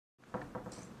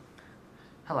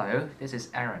Hello, this is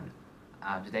Aaron.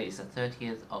 Today is the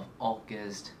 30th of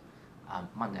August,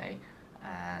 Monday,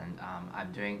 and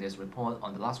I'm doing this report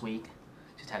on the last week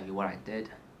to tell you what I did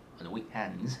on the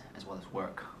weekends as well as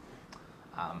work.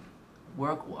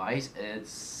 Work-wise,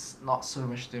 it's not so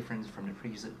much different from the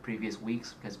previous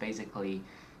weeks because basically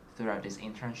throughout this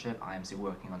internship, I am still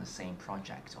working on the same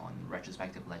project on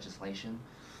retrospective legislation.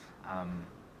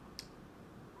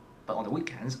 But on the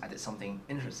weekends, I did something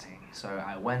interesting. So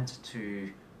I went to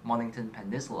Mornington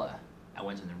Peninsula. I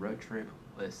went on a road trip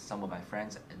with some of my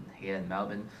friends here in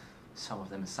Melbourne. Some of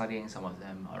them are studying, some of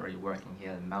them are already working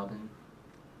here in Melbourne.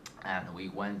 And we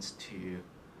went to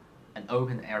an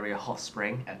open area hot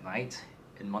spring at night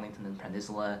in Mornington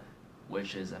Peninsula,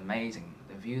 which is amazing.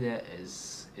 The view there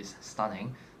is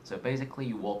stunning. So basically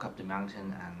you walk up the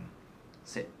mountain and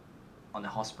sit on the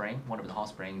hot spring, one of the hot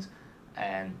springs,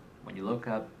 and when you look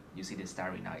up, you see the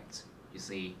starry night. You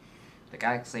see the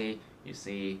galaxy, you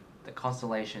see the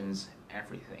constellations,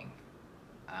 everything.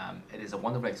 It is a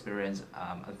wonderful experience.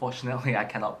 Unfortunately, I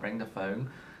cannot bring the phone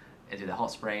into the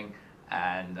hot spring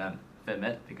and film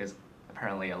it because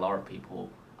apparently a lot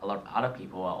of other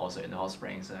people are also in the hot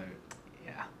spring. So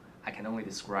yeah, I can only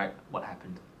describe what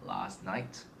happened last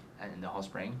night and in the hot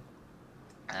spring.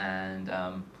 And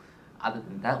other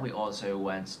than that, we also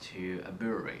went to a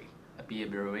beer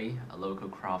brewery, a local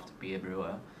craft beer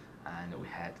brewer, and we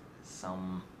had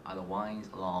some other wines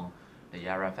along the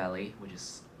Yarra Valley, which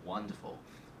is wonderful.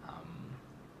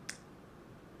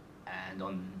 And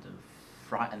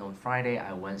on Friday,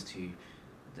 I went to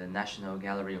the National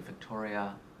Gallery of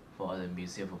Victoria for the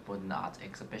Museum of Modern Art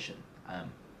exhibition,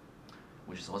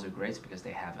 which is also great because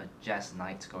they have a jazz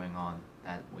night going on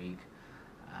that week.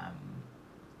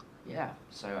 Yeah,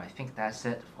 so I think that's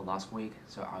it for last week.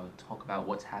 So I'll talk about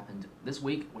what's happened this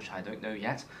week, which I don't know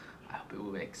yet. I hope it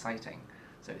will be exciting.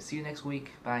 So see you next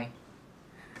week. Bye.